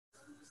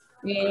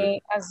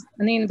אז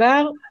אני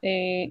ענבר,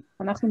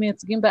 אנחנו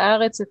מייצגים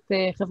בארץ את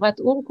חברת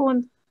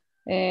אורקונד,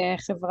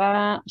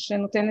 חברה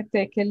שנותנת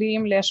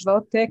כלים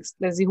להשוואות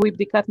טקסט לזיהוי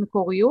בדיקת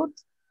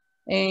מקוריות.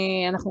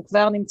 אנחנו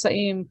כבר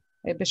נמצאים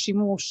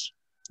בשימוש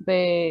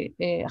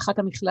באחת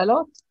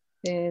המכללות,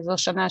 זו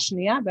השנה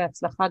השנייה,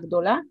 בהצלחה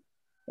גדולה.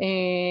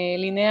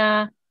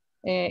 לינאה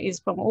is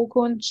from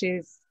Urkund,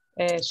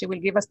 she will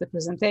give us the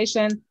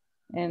presentation,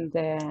 and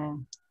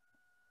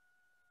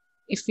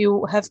if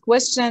you have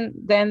question,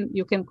 then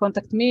you can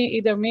contact me,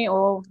 either me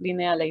or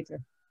Linnea later.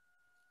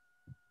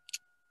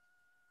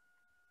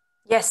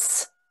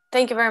 Yes,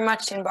 thank you very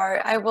much,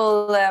 Inbar. I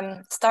will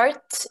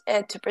start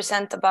to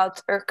present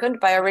about Urkund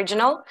by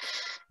Original.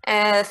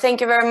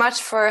 Thank you very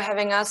much for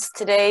having us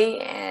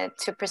today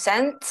to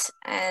present.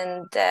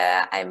 And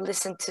I've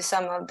listened to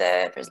some of the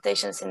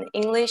presentations in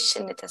English,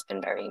 and it has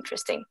been very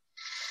interesting.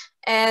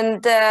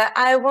 And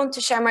I want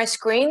to share my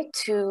screen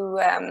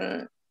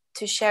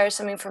to share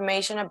some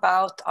information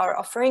about our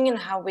offering and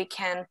how we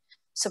can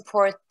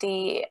support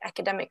the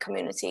academic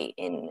community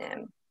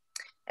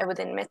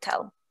within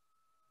METAL.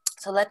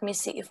 So let me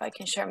see if I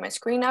can share my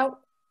screen now.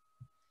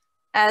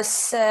 As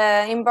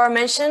Inbar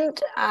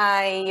mentioned,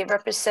 I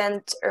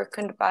represent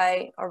Urkund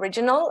by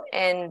Original,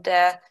 and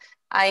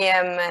I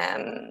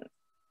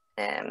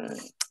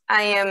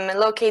am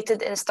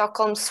located in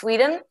Stockholm,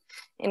 Sweden,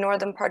 in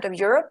northern part of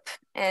Europe,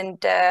 and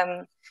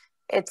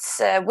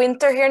it's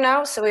winter here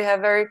now, so we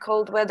have very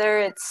cold weather.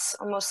 It's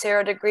almost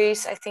 0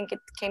 degrees. I think it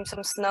came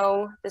some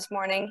snow this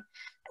morning.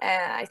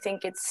 I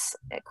think it's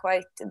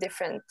quite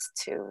different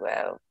to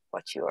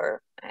what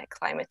your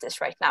climate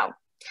is right now.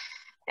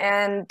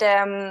 And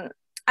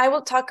I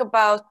will talk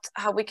about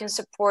how we can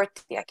support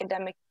the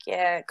academic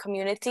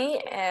community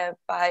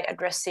by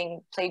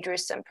addressing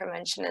plagiarism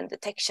prevention and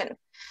detection.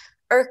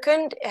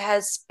 Urkund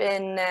has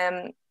been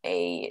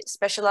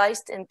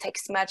specialized in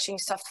text matching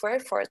software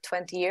for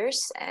 20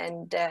 years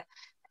and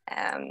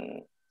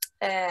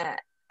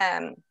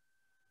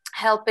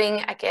helping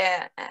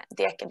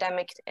the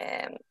academic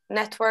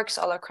networks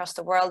all across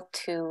the world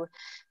to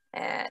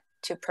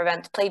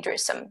prevent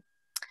plagiarism.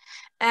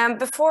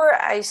 Before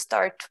I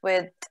start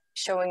with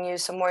showing you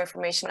some more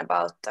information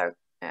about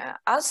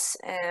us,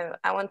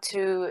 I want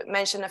to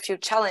mention a few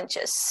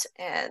challenges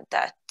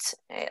that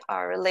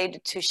are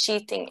related to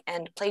cheating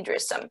and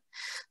plagiarism.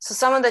 So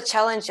some of the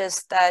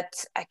challenges that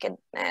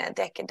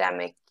the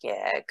academic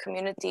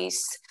communities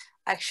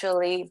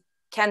actually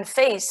can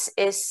face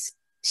is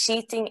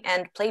cheating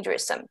and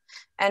plagiarism.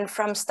 And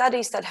from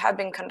studies that have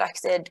been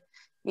conducted,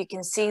 you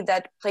can see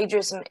that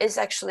plagiarism is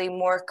actually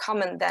more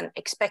common than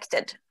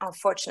expected,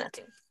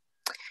 unfortunately.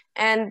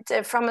 And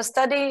from a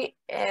study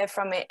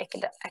from an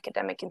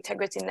academic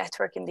integrity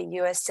network in the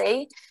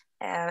USA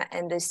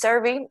and a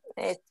survey,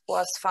 it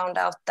was found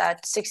out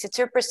that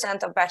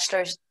 62% of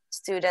bachelor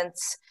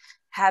students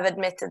have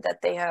admitted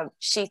that they have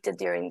cheated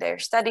during their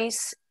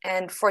studies,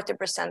 and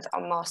 40%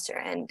 of master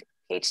and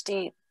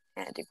PhD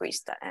degree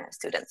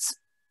students.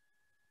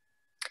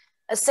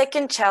 A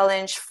second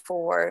challenge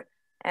for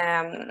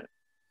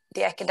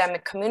the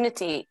academic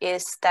community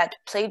is that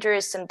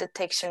plagiarism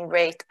detection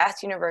rate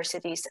at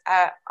universities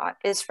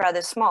is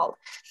rather small,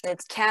 and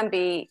it can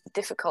be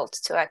difficult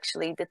to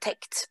actually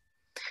detect.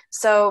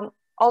 So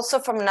also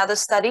from another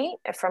study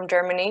from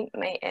Germany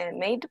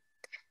made,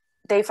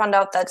 they found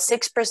out that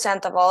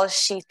 6% of all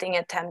cheating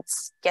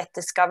attempts get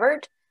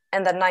discovered,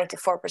 and that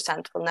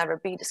 94% will never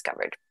be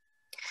discovered.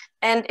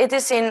 And it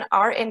is in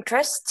our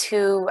interest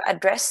to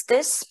address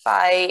this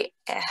by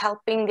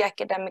helping the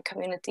academic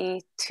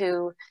community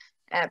to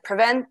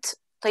prevent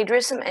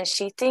plagiarism and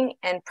cheating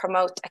and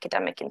promote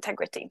academic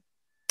integrity.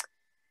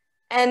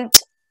 And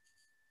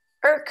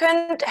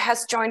Urkund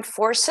has joined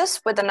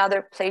forces with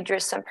another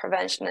plagiarism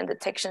prevention and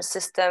detection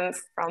system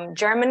from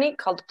Germany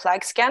called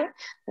PlagScan.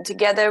 And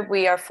together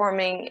we are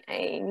forming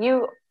a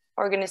new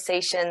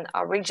organization,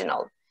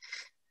 Original.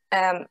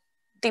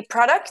 The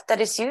product that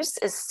is used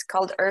is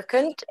called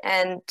Urkund,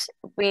 and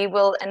we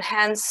will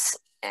enhance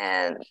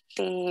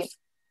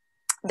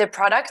the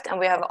product, and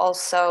we have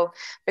also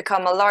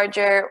become a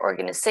larger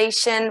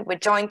organization with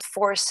joint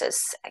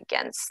forces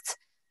against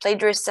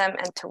plagiarism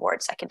and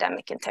towards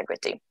academic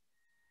integrity.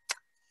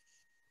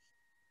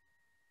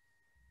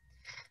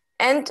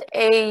 And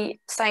a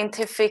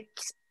scientific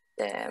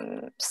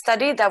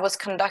study that was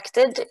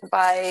conducted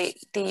by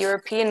the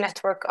European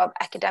Network of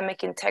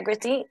Academic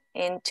Integrity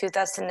in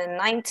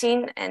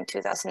 2019 and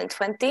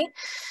 2020,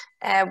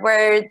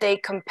 where they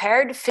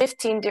compared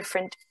 15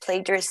 different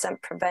plagiarism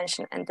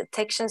prevention and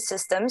detection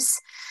systems.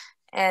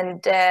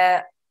 And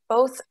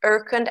both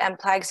Urkund and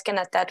PlagScan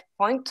at that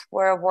point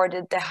were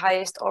awarded the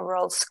highest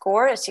overall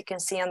score, as you can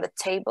see on the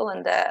table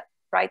on the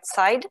right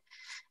side.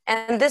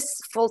 And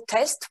this full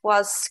test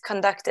was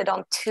conducted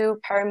on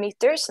 2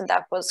 parameters, and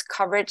that was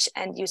coverage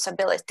and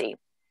usability.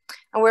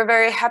 And we're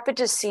very happy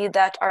to see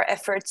that our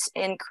efforts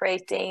in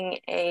creating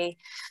a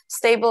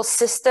stable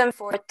system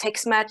for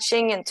text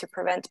matching and to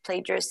prevent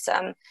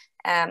plagiarism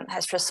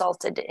has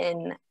resulted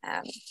in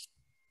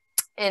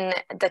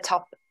the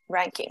top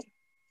ranking.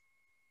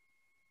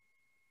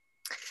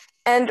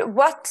 And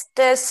what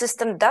the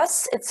system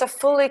does, it's a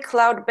fully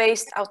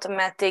cloud-based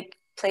automatic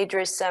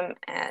plagiarism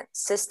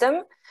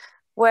system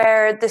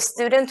where the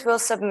student will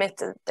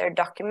submit their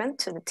document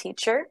to the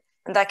teacher.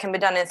 And that can be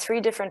done in 3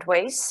 different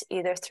ways,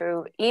 either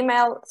through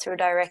email, through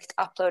direct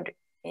upload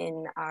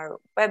in our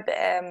web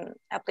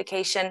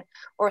application,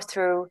 or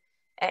through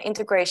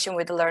integration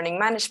with the learning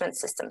management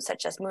system,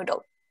 such as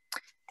Moodle.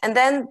 And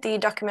then the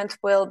document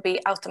will be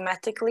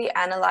automatically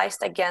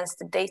analyzed against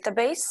the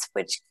database,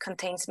 which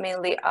contains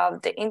mainly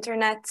of the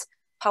internet,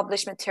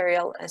 published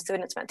material, and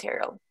students'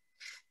 material.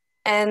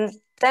 And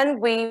then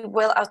we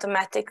will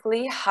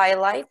automatically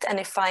highlight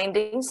any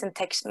findings and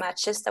text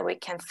matches that we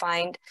can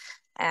find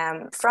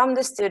from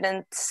the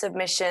student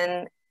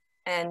submission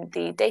and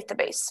the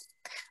database.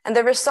 And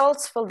the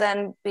results will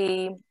then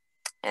be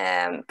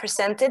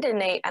presented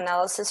in an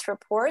analysis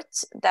report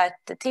that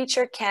the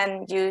teacher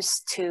can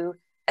use to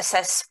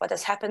assess what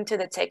has happened to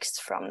the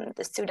text from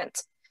the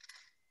student.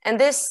 And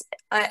this,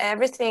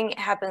 everything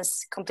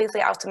happens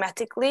completely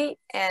automatically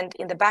and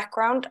in the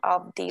background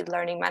of the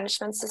learning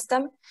management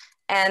system.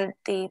 And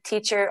the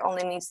teacher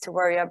only needs to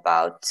worry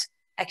about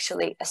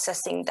actually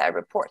assessing their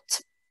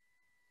report.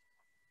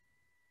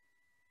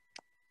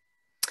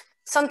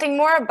 Something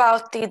more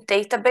about the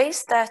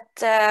database that,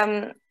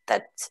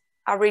 that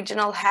our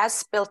regional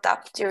has built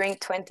up during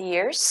 20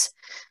 years.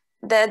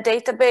 The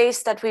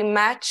database that we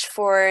match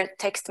for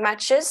text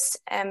matches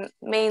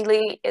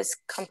mainly is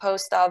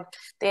composed of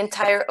the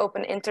entire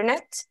open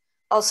internet,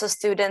 also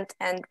student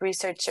and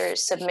researcher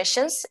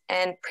submissions,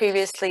 and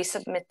previously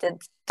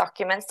submitted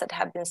documents that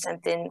have been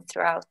sent in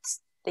throughout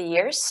the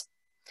years.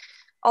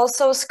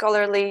 Also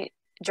scholarly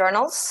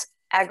journals,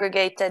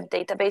 aggregated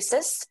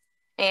databases,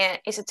 and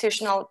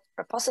institutional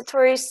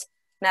repositories,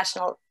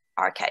 national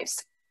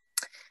archives.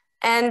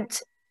 And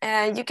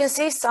you can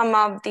see some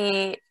of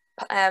the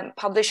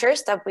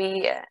publishers that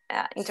we,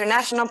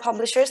 international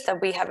publishers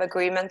that we have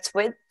agreements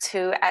with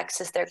to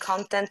access their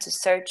content to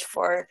search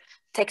for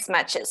text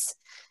matches,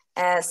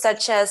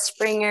 such as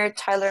Springer,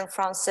 Tyler &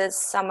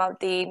 Francis, some of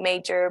the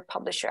major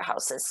publisher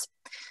houses.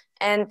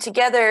 And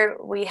together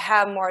we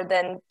have more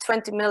than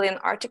 20 million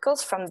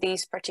articles from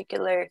these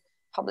particular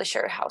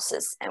publisher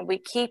houses. And we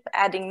keep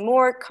adding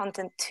more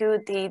content to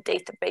the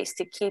database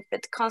to keep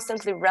it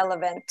constantly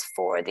relevant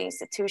for the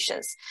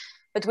institutions.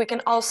 But we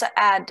can also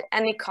add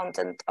any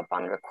content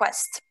upon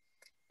request.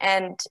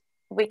 And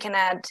we can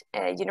add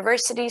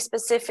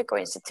university-specific or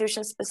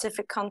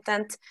institution-specific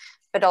content,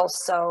 but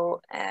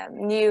also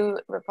new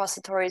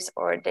repositories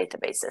or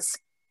databases.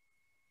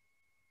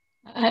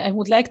 I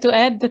would like to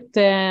add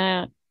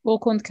that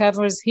Urkund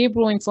covers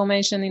Hebrew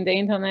information in the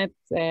internet,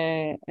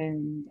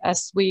 and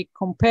as we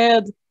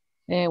compared,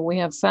 we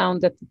have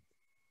found that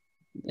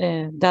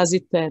does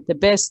it the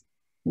best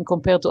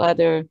compared to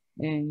other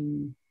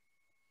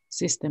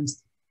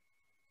systems.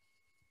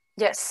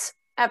 Yes,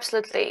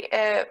 absolutely.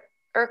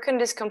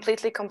 Urkund is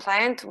completely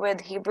compliant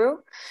with Hebrew,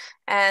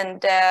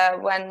 and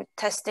when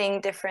testing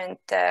different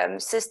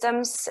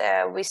systems,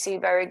 we see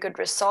very good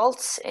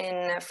results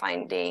in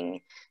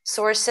finding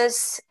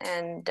sources,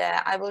 and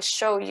I will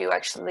show you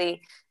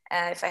actually,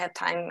 if I have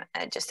time,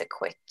 just a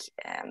quick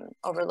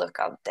overlook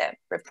of the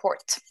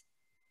report.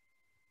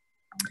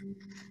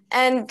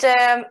 And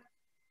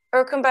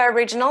Urkund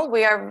Regional,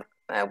 we are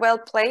well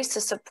placed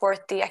to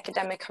support the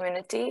academic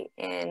community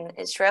in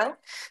Israel.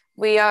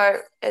 We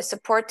are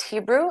support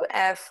Hebrew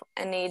if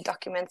any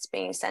documents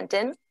being sent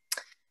in.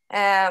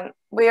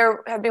 We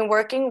have been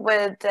working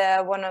with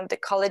one of the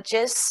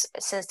colleges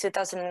since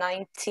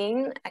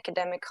 2019,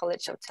 Academic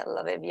College of Tel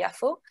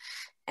Aviv-Yafo,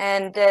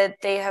 and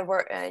they have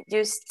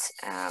used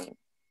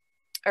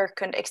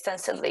Urkund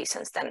extensively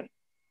since then.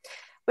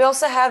 We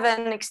also have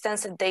an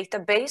extensive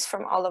database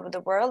from all over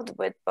the world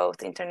with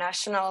both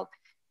international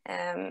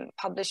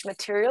published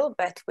material,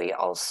 but we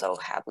also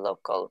have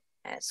local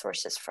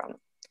sources from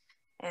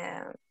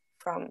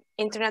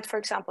internet, for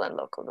example, and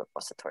local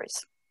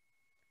repositories.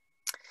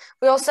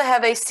 We also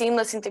have a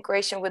seamless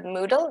integration with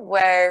Moodle,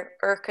 where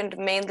Urkund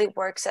mainly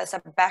works as a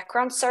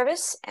background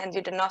service, and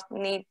you do not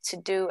need to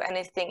do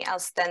anything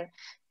else than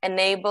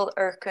enable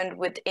Urkund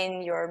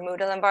within your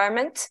Moodle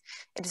environment.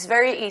 It is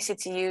very easy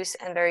to use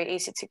and very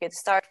easy to get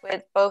started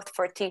with, both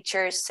for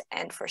teachers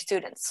and for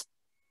students.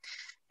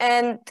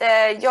 And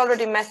you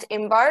already met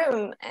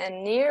Imbar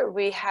and Nir.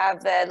 We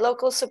have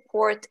local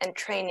support and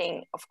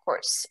training, of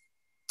course.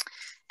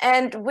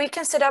 And we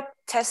can set up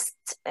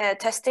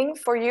testing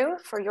for you,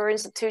 for your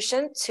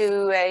institution,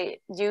 to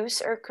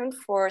use Urkund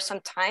for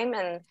some time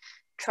and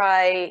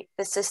try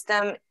the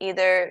system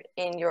either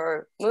in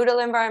your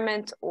Moodle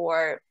environment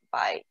or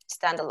by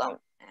standalone.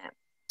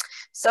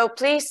 So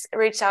please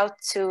reach out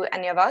to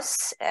any of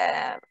us.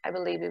 I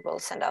believe we will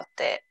send out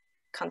the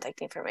contact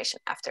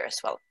information after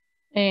as well.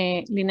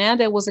 Linnea,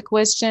 there was a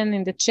question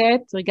in the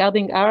chat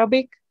regarding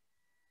Arabic.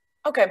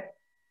 Okay,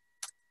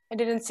 I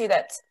didn't see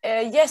that.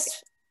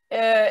 Yes.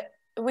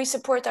 We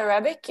support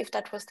Arabic, if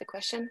that was the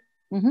question.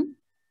 Mm-hmm.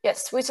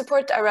 Yes, we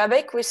support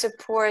Arabic. We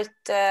support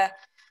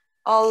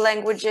all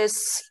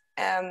languages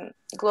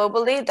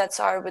globally that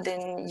are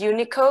within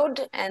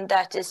Unicode, and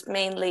that is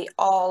mainly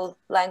all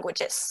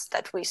languages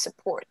that we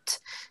support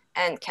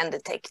and can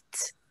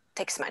detect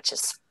text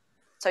matches.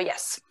 So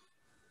yes.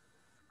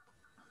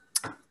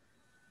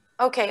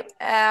 Okay,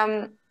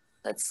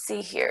 let's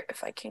see here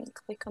if I can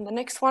click on the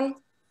next one.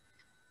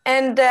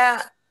 And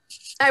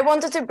I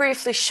wanted to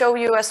briefly show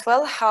you as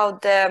well how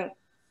the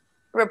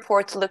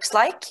report looks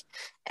like.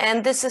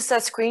 And this is a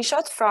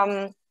screenshot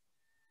from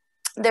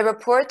the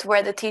report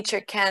where the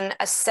teacher can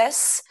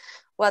assess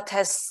what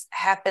has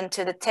happened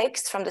to the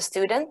text from the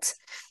student.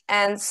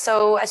 And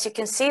so as you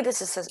can see,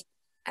 this is a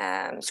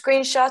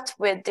screenshot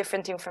with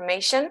different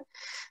information.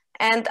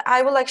 And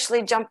I will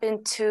actually jump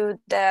into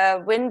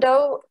the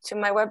window to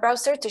my web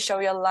browser to show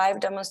you a live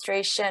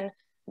demonstration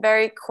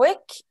very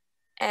quick.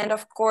 And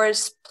of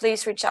course,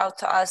 please reach out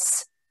to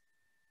us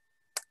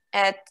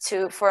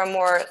for a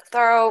more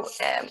thorough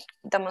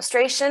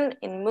demonstration.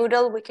 In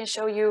Moodle, we can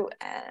show you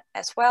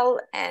as well,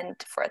 and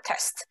for a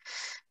test.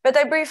 But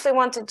I briefly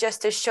wanted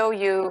just to show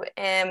you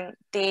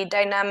the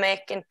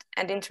dynamic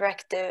and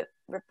interactive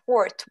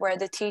report where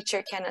the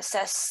teacher can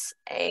assess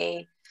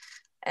a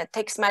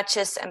text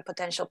matches and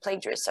potential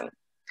plagiarism.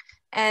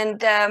 And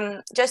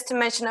just to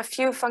mention a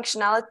few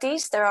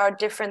functionalities, there are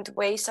different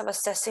ways of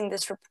assessing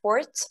this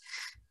report.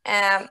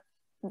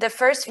 The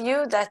first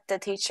view that the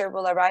teacher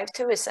will arrive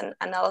to is an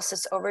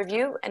analysis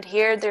overview. And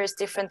here there's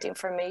different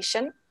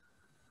information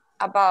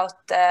about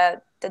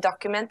the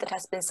document that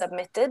has been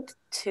submitted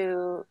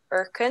to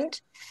Urkund.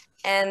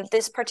 And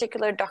this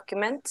particular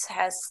document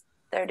has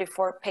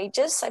 34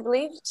 pages, I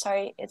believe.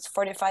 Sorry, it's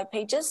 45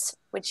 pages,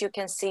 which you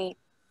can see.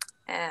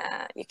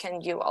 You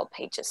can view all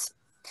pages.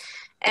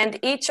 And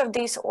each of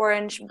these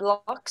orange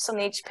blocks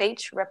on each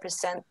page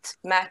represent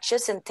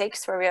matches in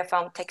text where we have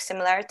found text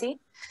similarity.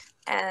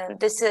 And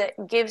this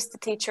gives the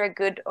teacher a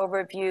good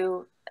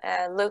overview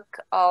look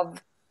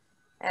of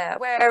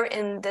where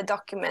in the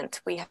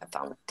document we have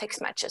found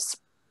text matches.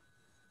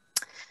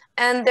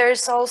 And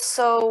there's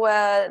also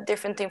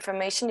different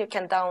information. You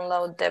can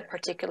download the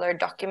particular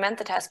document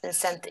that has been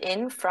sent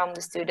in from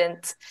the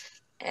student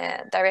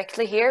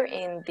directly here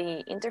in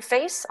the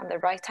interface on the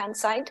right-hand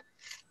side.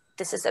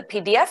 This is a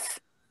PDF.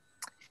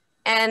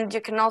 And you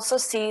can also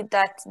see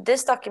that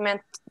this document,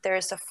 there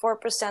is a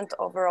 4%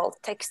 overall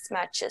text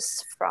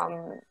matches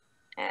from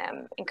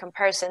in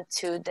comparison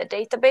to the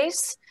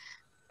database.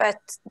 But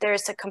there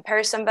is a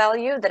comparison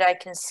value that I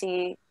can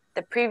see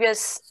the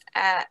previous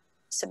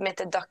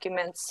submitted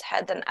documents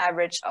had an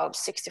average of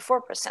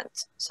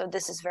 64%. So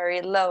this is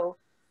very low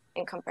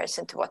in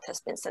comparison to what has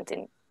been sent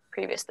in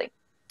previously.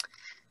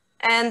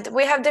 And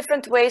we have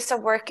different ways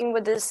of working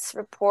with this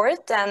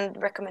report and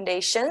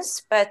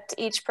recommendations, but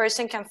each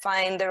person can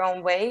find their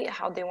own way,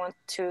 how they want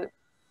to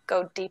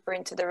go deeper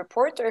into the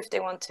report, or if they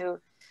want to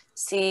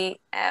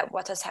see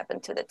what has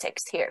happened to the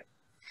text here.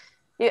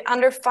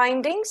 Under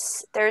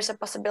findings, there is a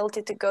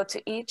possibility to go to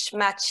each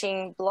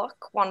matching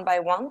block one by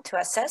one to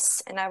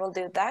assess, and I will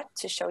do that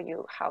to show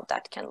you how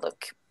that can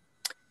look.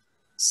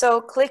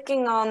 So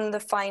clicking on the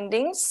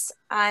findings,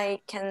 I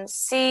can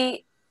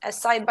see a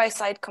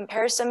side-by-side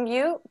comparison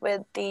view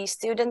with the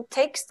student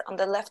text on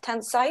the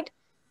left-hand side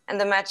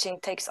and the matching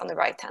text on the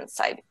right-hand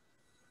side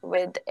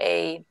with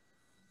a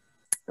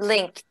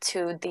link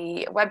to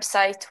the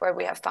website where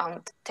we have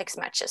found text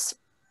matches.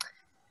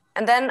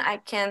 And then I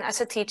can,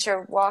 as a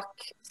teacher, walk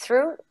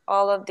through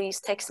all of these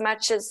text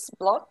matches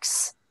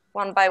blocks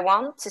one by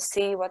one to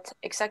see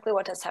exactly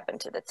what has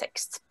happened to the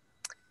text.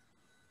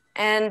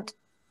 And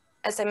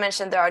as I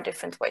mentioned, there are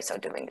different ways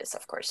of doing this,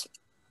 of course.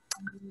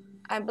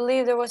 I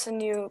believe there was a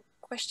new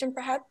question,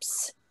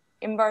 perhaps.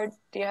 Imbar,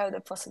 do you have the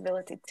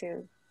possibility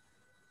to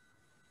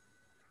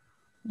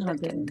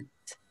look at it?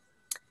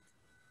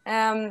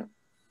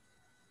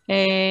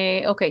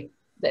 Okay,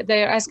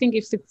 they're asking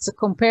if it's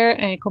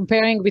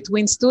comparing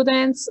between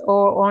students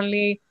or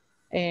only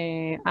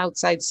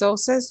outside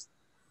sources.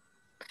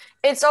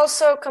 It's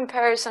also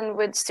comparison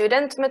with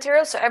student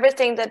material. So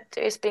everything that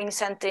is being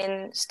sent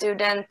in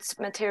student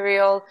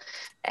material,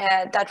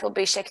 that will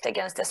be checked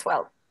against as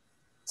well.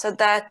 So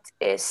that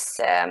is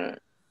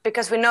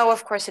because we know,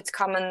 of course, it's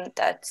common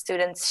that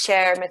students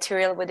share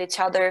material with each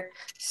other.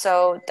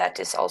 So that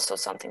is also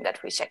something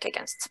that we check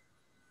against.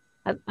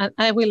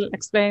 I will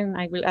explain,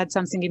 I will add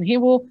something in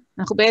Hebrew.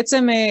 אנחנו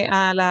בעצם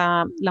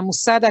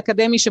למוסד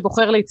האקדמי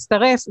שבוחר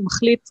להצטרף, הוא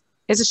מחליט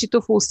איזה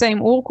שיתוף הוא עושה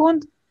עם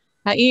אורקונד,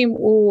 האם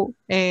הוא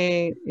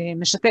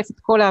משתף את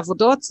כל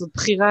העבודות, זאת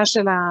בחירה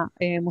של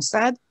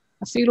המוסד,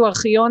 אפילו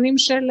ארכיונים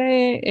של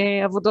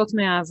עבודות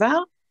מהעבר,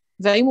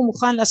 והאם הוא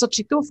מוכן לעשות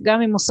שיתוף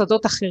גם עם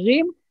מוסדות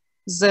אחרים,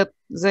 זה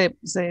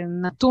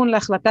נתון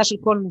להחלטה של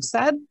כל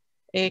מוסד.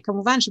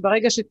 כמובן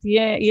שברגע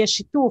שיהיה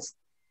שיתוף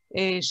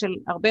של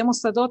הרבה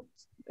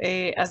מוסדות,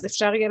 אז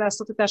אפשר יהיה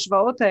לעשות את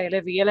ההשוואות האלה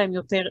ויהיה להם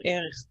יותר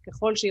ערך.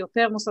 ככל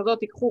שיותר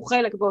מוסדות ייקחו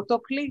חלק באותו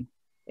כלי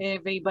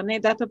ויבנה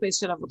דאטאבייס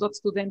של עבודות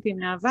סטודנטים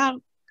מהעבר,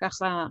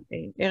 ככה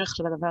ערך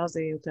של הדבר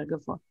הזה יהיה יותר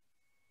גבוה.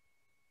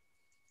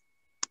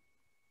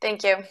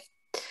 Thank you.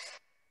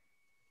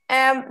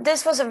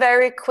 This was a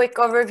very quick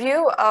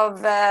overview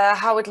of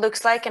how it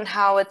looks like and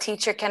how a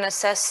teacher can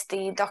assess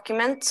the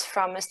document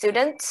from a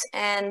student.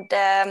 And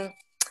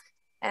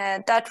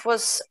that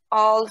was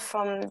all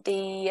from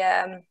the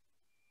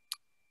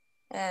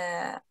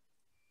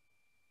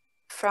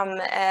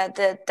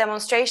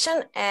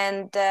demonstration.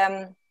 And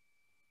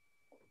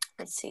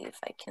let's see if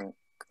I can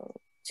go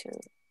to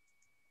the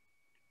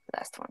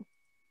last one.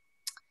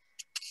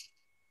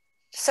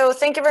 So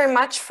thank you very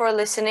much for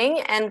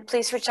listening, and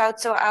please reach out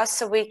to us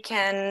so we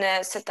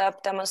can set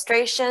up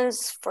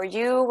demonstrations for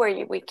you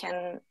where we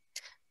can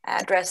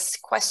address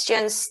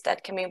questions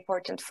that can be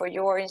important for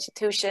your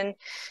institution.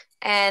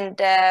 And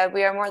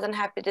we are more than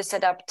happy to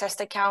set up test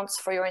accounts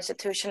for your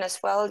institution as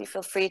well. You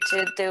feel free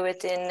to do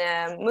it in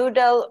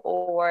Moodle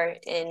or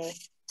in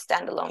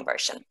standalone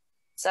version.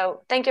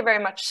 So thank you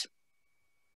very much.